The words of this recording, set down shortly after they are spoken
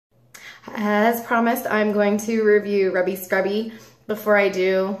As promised, I'm going to review Rubby Scrubby. Before I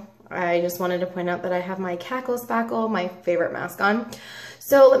do, I just wanted to point out that I have my Cackle Spackle, my favorite mask on.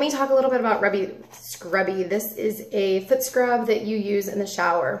 So let me talk a little bit about Rubby Scrubby. This is a foot scrub that you use in the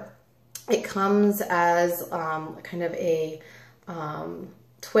shower. It comes as kind of a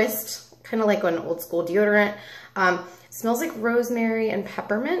twist, kind of like an old school deodorant. Smells like rosemary and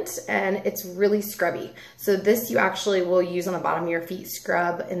peppermint, and it's really scrubby. So this you actually will use on the bottom of your feet,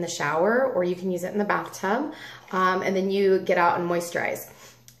 scrub in the shower, or you can use it in the bathtub, and then you get out and moisturize.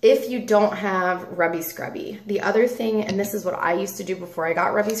 If you don't have Rubby Scrubby, the other thing, and this is what I used to do before I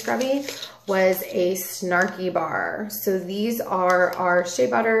got Rubby Scrubby, was a Snarky bar. So these are our shea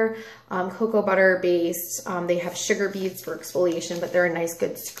butter, cocoa butter based. They have sugar beads for exfoliation, but they're a nice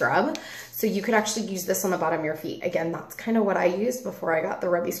good scrub. So you could actually use this on the bottom of your feet. Again, that's kind of what I used before I got the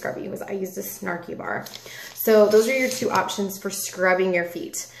Rubby Scrubby, was I used a Snarky bar. So those are your two options for scrubbing your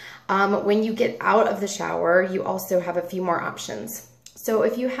feet. When you get out of the shower, you also have a few more options. So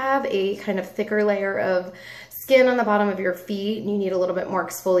if you have a kind of thicker layer of skin on the bottom of your feet and you need a little bit more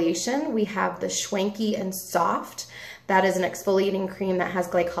exfoliation, we have the Schwanky and Soft. That is an exfoliating cream that has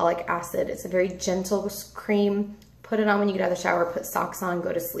glycolic acid. It's a very gentle cream. Put it on when you get out of the shower, put socks on,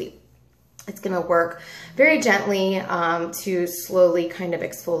 go to sleep. It's gonna work very gently to slowly kind of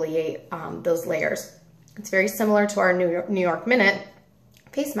exfoliate those layers. It's very similar to our New York Minute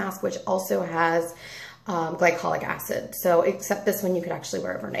face mask, which also has glycolic acid. So except this one you could actually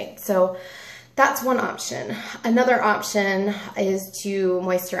wear overnight. So that's one option. Another option is to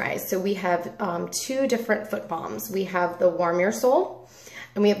moisturize. So we have two different foot balms. We have the Warm Your Sole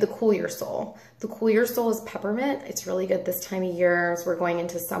and we have the Cool Your Sole. The Cool Your Sole is peppermint. It's really good this time of year as we're going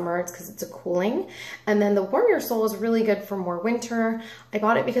into summer. It's because it's a cooling. And then the Warm Your Sole is really good for more winter. I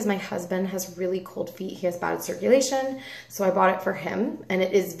bought it because my husband has really cold feet. He has bad circulation. So I bought it for him, and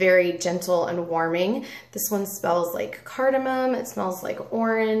it is very gentle and warming. This one smells like cardamom. It smells like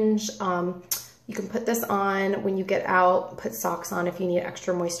orange. You can put this on when you get out, put socks on if you need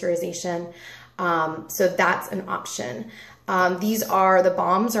extra moisturization. So that's an option. The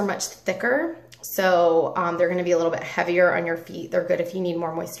balms are much thicker. So they're going to be a little bit heavier on your feet. They're good if you need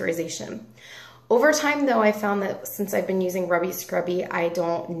more moisturization. Over time, though, I found that since I've been using Rubby Scrubby, I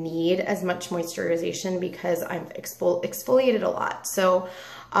don't need as much moisturization because I've exfoliated a lot. So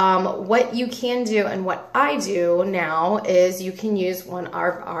what you can do and what I do now is you can use one of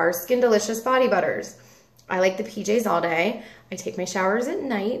our Skin Delicious body butters. I like the PJs All Day. I take my showers at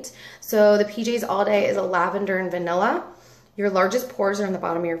night. So the PJs All Day is a lavender and vanilla. Your largest pores are in the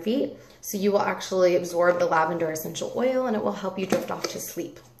bottom of your feet. So you will actually absorb the lavender essential oil and it will help you drift off to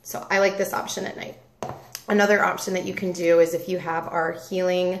sleep. So I like this option at night. Another option that you can do is if you have our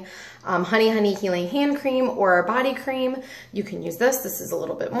healing, Honey Healing Hand Cream or our body cream, you can use this. This is a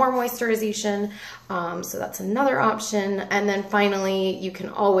little bit more moisturization. So that's another option. And then finally, you can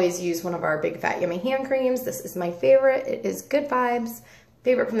always use one of our Big Fat Yummy hand creams. This is my favorite. It is Good Vibes.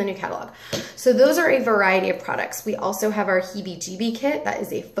 Favorite from the new catalog. So those are a variety of products. We also have our Heebie Jeebie kit. That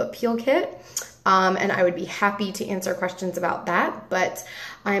is a foot peel kit. And I would be happy to answer questions about that, but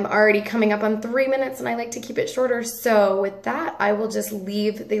I'm already coming up on 3 minutes and I like to keep it shorter. So with that, I will just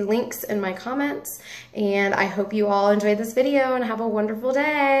leave the links in my comments, and I hope you all enjoyed this video and have a wonderful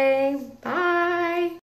day. Bye.